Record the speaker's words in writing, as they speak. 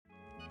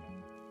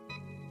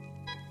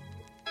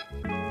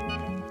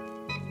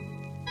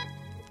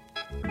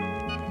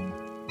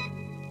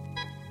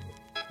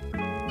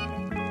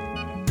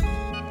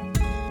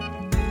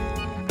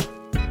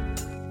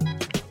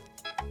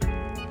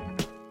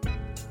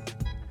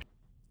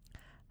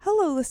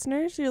Hello,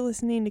 listeners. You're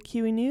listening to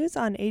KUOI News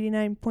on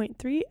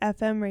 89.3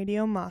 FM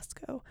Radio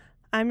Moscow.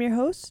 I'm your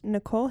host,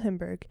 Nicole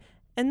Himberg.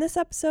 In this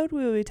episode,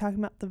 we will be talking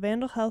about the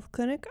Vandal Health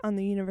Clinic on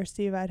the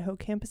University of Idaho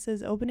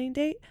campus's opening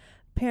date,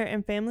 Parent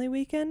and Family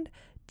Weekend,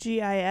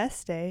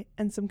 GIS Day,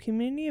 and some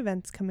community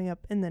events coming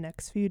up in the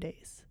next few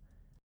days.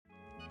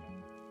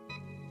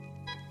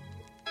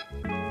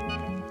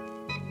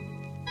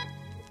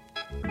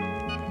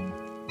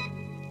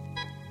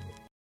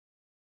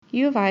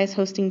 U of I is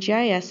hosting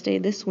GIS Day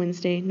this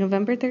Wednesday,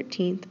 November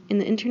 13th, in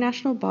the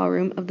International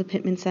Ballroom of the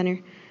Pittman Center.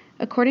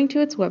 According to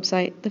its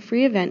website, the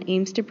free event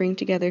aims to bring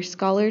together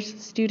scholars,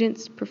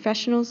 students,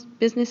 professionals,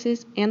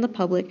 businesses, and the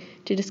public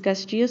to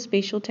discuss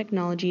geospatial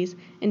technologies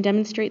and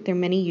demonstrate their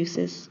many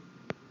uses.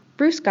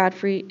 Bruce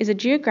Godfrey is a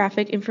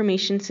Geographic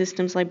Information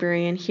Systems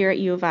librarian here at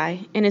U of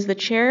I and is the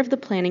chair of the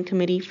planning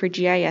committee for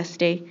GIS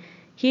Day.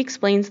 He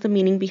explains the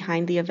meaning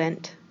behind the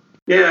event.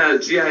 Yeah,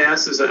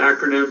 GIS is an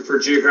acronym for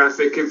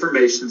Geographic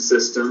Information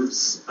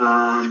Systems,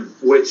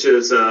 which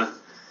is a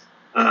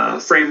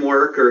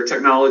framework or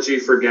technology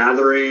for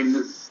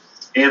gathering,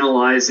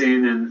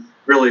 analyzing, and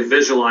really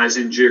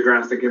visualizing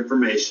geographic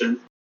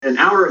information. And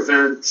our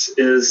event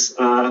is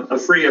a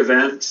free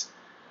event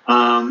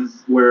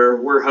where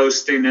we're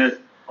hosting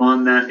it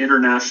on that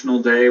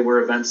International Day where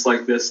events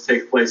like this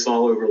take place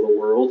all over the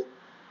world.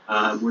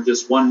 We're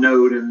just one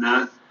node in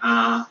that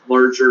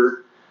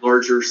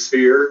larger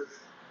sphere.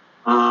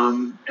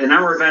 And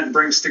our event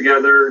brings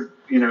together,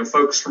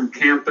 folks from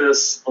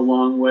campus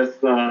along with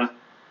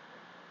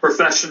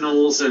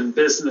professionals and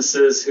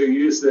businesses who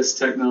use this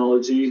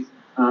technology,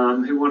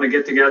 who want to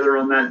get together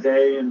on that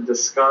day and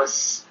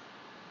discuss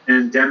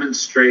and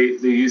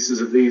demonstrate the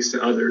uses of these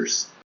to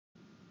others.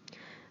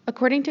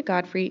 According to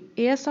Godfrey,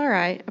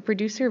 ASRI, a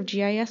producer of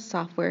GIS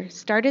software,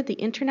 started the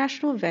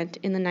international event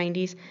in the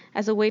 90s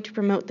as a way to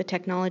promote the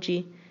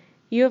technology.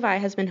 U of I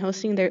has been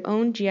hosting their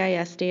own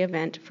GIS Day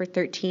event for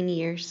 13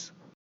 years.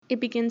 It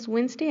begins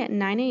Wednesday at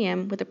 9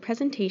 a.m. with a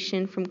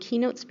presentation from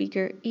keynote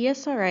speaker,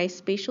 ESRI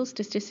Spatial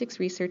Statistics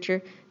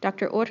researcher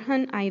Dr.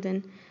 Orhan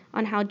Aydin,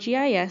 on how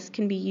GIS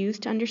can be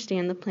used to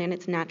understand the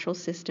planet's natural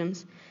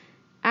systems.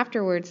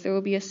 Afterwards, there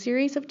will be a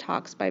series of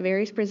talks by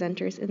various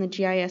presenters in the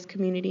GIS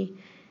community,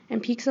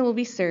 and pizza will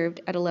be served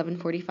at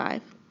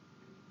 11:45.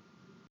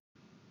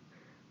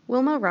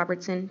 Wilma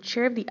Robertson,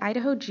 chair of the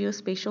Idaho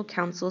Geospatial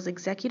Council's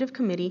Executive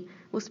Committee,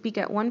 will speak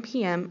at 1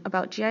 p.m.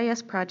 about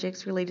GIS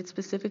projects related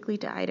specifically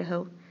to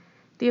Idaho.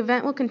 The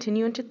event will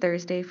continue into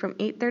Thursday from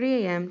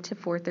 8:30 a.m. to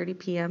 4:30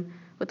 p.m.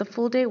 with a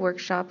full-day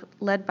workshop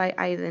led by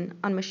Aydin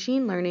on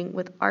machine learning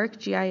with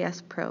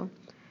ArcGIS Pro.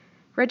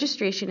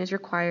 Registration is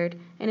required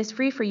and is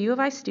free for U of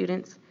I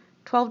students,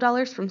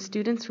 $12 from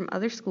students from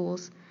other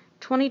schools,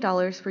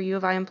 $20 for U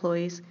of I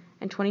employees,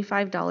 and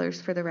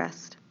 $25 for the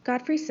rest.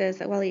 Godfrey says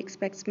that while he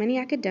expects many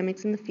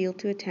academics in the field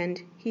to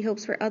attend, he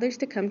hopes for others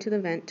to come to the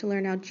event to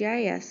learn how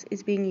GIS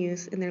is being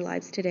used in their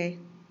lives today.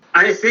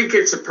 I think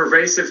it's a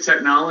pervasive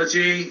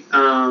technology,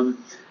 and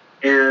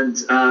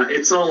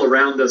it's all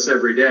around us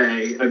every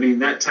day. I mean,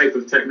 that type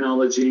of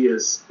technology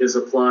is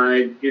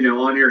applied,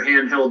 on your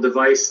handheld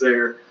device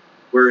there,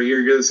 where you're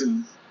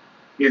using,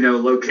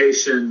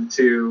 location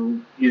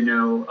to,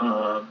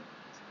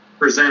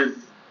 present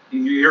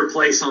your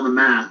place on the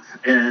map.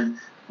 And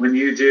when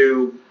you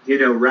do,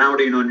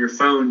 routing on your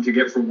phone to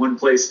get from one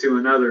place to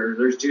another,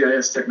 there's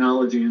GIS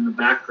technology in the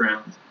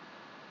background.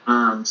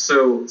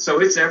 So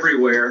it's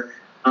everywhere.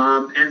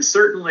 And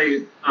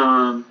certainly,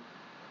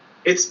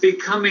 it's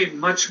becoming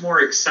much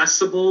more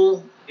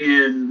accessible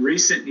in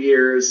recent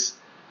years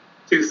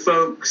to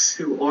folks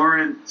who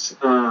aren't,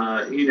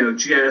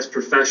 GIS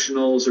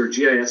professionals or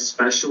GIS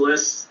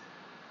specialists.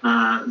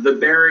 The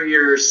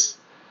barriers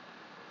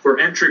for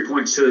entry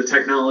points to the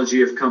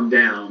technology have come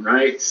down,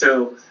 right?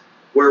 So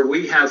where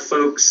we have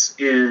folks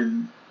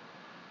in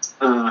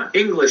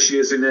English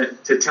using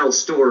it to tell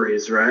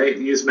stories, right?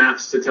 Use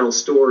maps to tell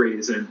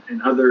stories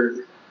and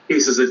other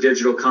pieces of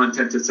digital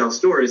content to tell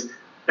stories.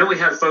 Then we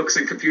have folks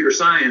in computer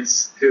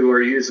science who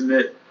are using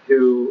it,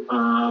 who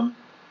are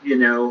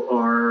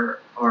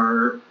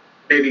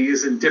maybe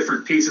using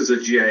different pieces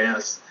of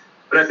GIS.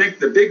 But I think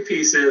the big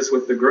piece is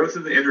with the growth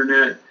of the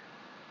internet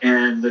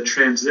and the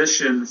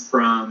transition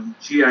from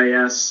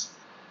GIS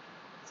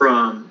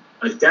from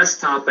a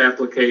desktop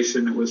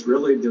application that was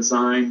really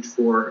designed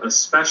for a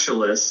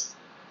specialist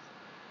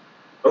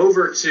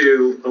over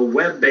to a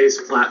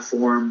web-based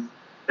platform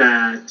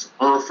that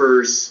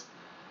offers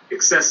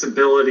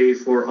accessibility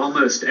for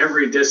almost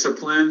every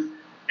discipline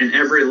and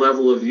every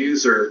level of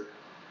user,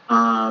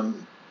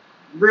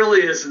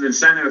 really is an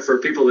incentive for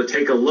people to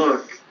take a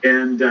look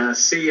and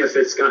see if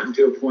it's gotten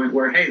to a point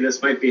where, hey,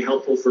 this might be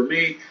helpful for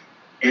me,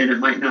 and it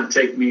might not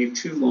take me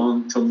too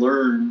long to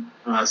learn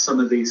some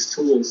of these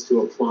tools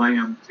to apply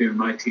them to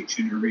my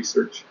teaching and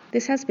research.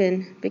 This has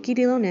been Vicki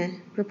DeLonet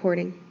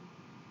reporting.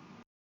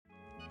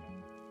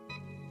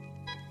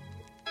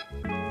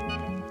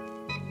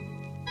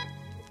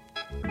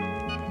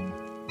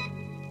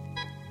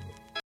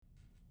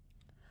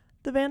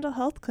 The The Vandal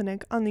Health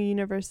Clinic on the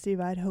University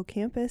of Idaho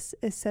campus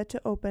is set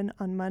to open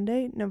on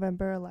Monday,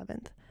 November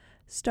 11th.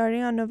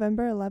 Starting on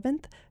November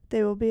 11th,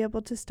 they will be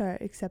able to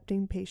start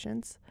accepting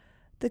patients.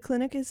 The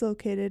clinic is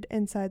located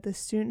inside the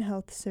Student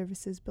Health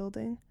Services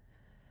building.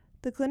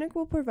 The clinic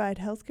will provide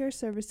healthcare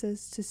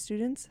services to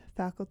students,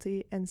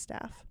 faculty, and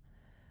staff.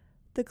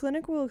 The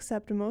clinic will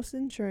accept most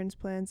insurance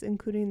plans,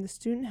 including the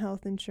Student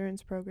Health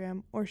Insurance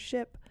Program, or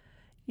SHIP,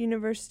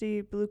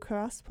 University Blue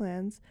Cross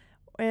plans,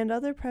 and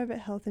other private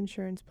health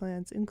insurance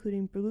plans,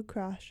 including Blue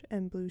Cross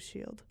and Blue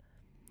Shield.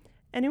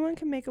 Anyone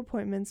can make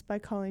appointments by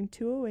calling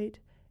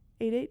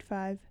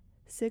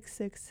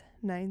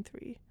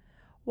 208-885-6693.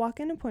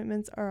 Walk-in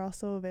appointments are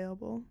also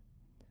available.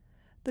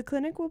 The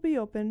clinic will be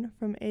open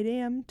from 8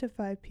 a.m. to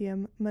 5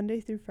 p.m. Monday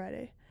through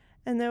Friday,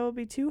 and there will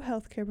be 2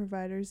 healthcare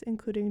providers,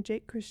 including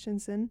Jake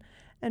Christensen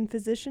and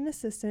physician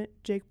assistant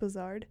Jake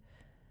Blizzard.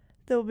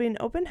 There will be an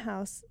open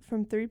house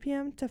from 3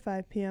 p.m. to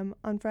 5 p.m.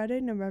 on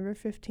Friday, November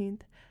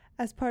 15th,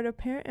 as part of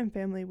Parent and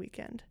Family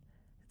Weekend.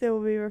 There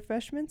will be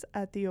refreshments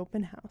at the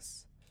open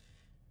house.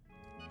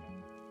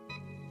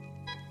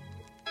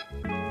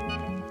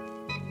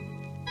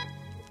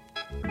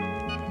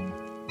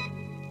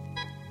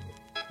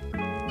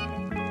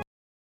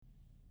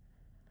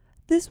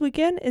 This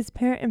weekend is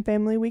Parent and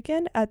Family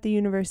Weekend at the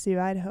University of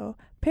Idaho.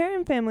 Parent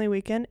and Family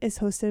Weekend is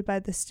hosted by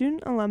the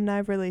Student Alumni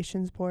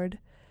Relations Board.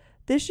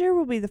 This year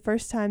will be the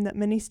first time that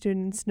many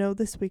students know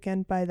this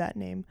weekend by that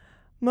name.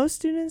 Most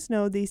students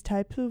know these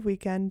types of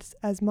weekends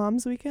as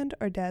Mom's Weekend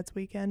or Dad's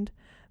Weekend.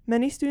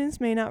 Many students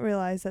may not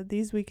realize that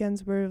these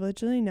weekends were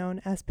originally known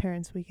as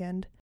Parents'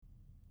 Weekend.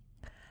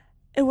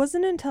 It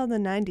wasn't until the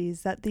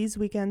 90s that these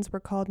weekends were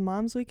called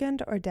Mom's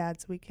Weekend or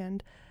Dad's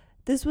Weekend.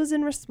 This was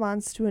in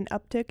response to an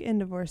uptick in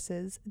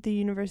divorces. The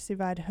University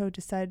of Idaho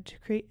decided to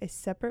create a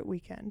separate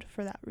weekend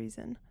for that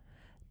reason.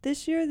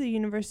 This year, the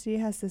university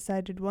has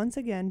decided once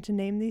again to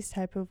name these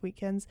type of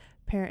weekends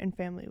Parent and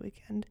Family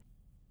Weekend.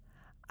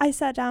 I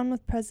sat down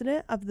with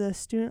President of the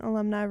Student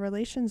Alumni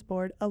Relations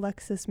Board,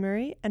 Alexis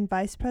Murray, and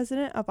Vice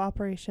President of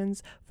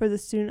Operations for the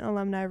Student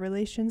Alumni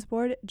Relations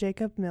Board,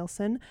 Jacob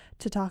Milson,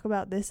 to talk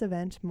about this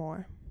event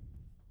more.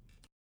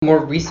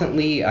 More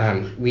recently,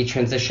 we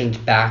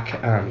transitioned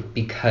back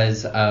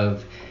because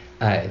of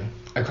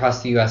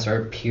across the U.S.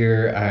 our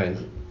peer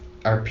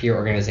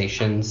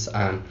organizations.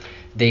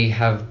 They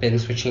have been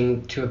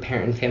switching to a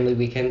Parent and Family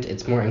Weekend.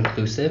 It's more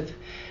inclusive,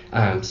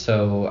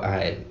 so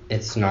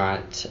it's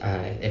not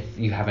if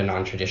you have a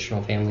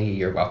non-traditional family,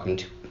 you're welcome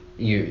to.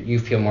 You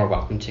feel more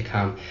welcome to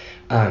come.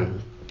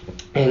 And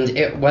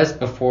it was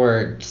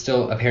before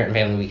still a Parent and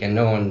Family Weekend.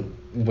 No one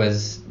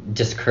was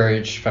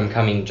discouraged from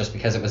coming just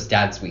because it was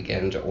Dad's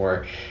Weekend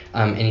or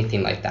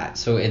anything like that.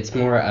 So it's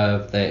more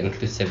of the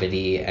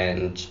inclusivity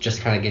and just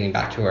kind of getting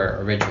back to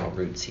our original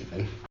roots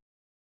even.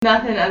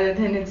 Nothing other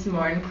than it's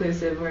more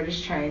inclusive. We're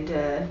just trying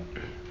to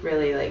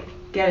really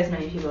get as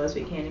many people as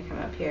we can to come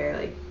up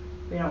here.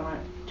 We don't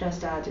want just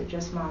dads or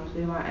just moms.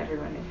 We want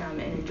everyone to come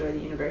and enjoy the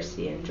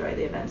university and enjoy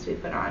the events we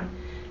put on.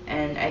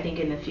 And I think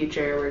in the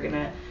future we're going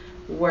to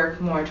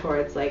work more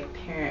towards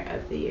Parent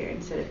of the Year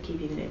instead of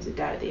keeping the names of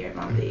Dad of the Year,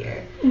 Mom of the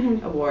Year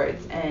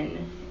awards, and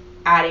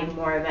adding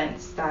more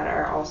events that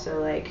are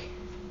also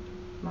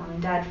mom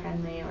and dad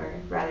friendly, or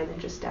rather than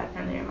just dad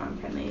friendly or mom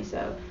friendly.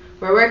 So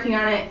we're working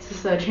on it. It's a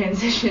slow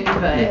transition,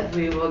 but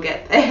we will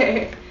get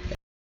there.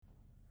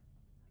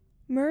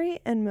 Murray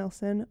and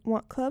Milson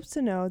want clubs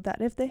to know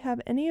that if they have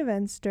any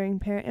events during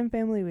Parent and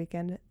Family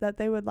Weekend that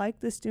they would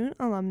like the Student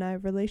Alumni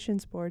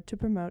Relations Board to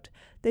promote,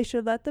 they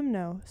should let them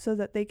know so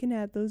that they can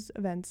add those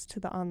events to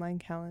the online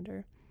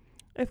calendar.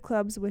 If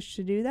clubs wish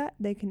to do that,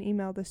 they can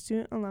email the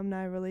Student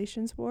Alumni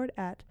Relations Board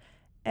at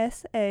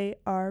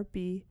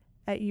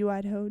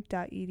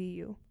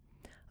sarb@uidaho.edu.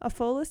 A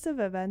full list of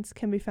events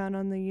can be found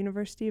on the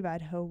University of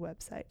Idaho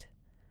website.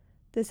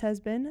 This has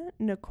been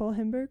Nicole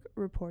Himberg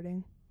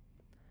reporting.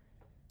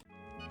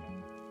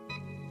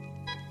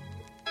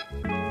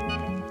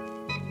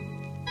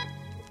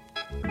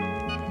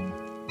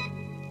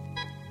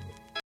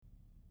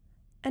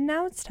 And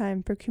now it's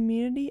time for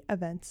community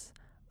events.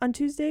 On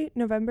Tuesday,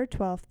 November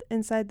 12th,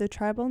 inside the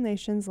Tribal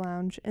Nations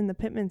Lounge in the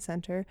Pittman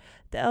Center,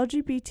 the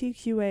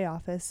LGBTQA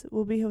office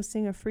will be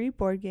hosting a free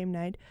board game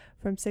night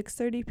from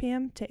 6:30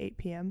 p.m. to 8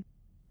 p.m.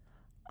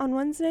 On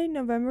Wednesday,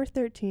 November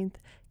 13th,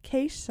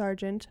 Kay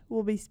Sargent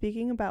will be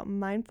speaking about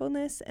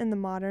mindfulness in the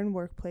modern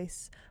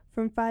workplace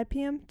from 5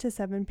 p.m. to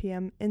 7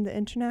 p.m. in the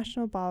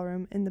International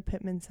Ballroom in the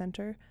Pittman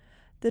Center.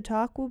 The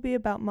talk will be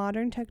about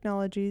modern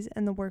technologies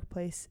in the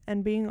workplace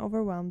and being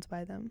overwhelmed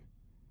by them.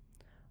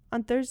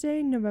 On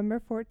Thursday, November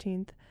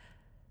 14th,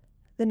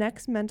 the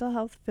next mental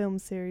health film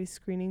series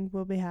screening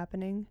will be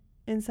happening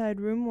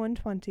inside room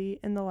 120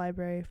 in the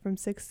library from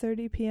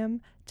 6:30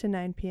 p.m. to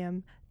 9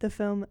 p.m. The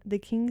film The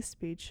King's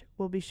Speech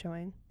will be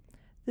showing.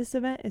 This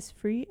event is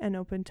free and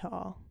open to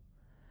all.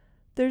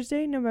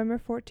 Thursday, November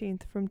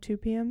 14th from 2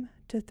 p.m.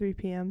 to 3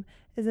 p.m.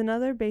 is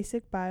another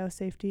basic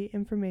biosafety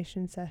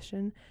information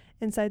session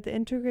inside the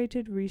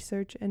Integrated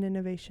Research and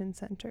Innovation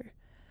Center.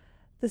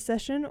 The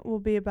session will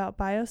be about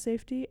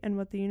biosafety and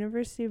what the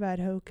University of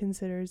Idaho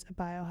considers a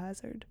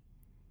biohazard.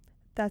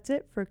 That's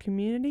it for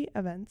community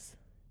events.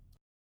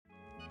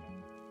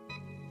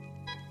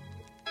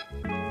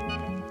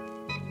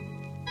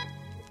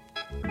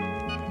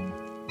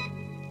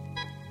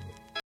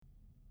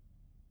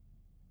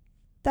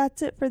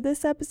 That's it for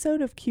this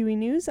episode of KUOI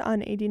News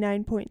on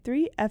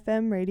 89.3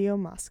 FM Radio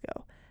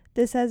Moscow.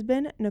 This has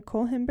been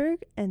Nicole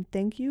Himberg, and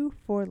thank you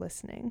for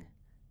listening.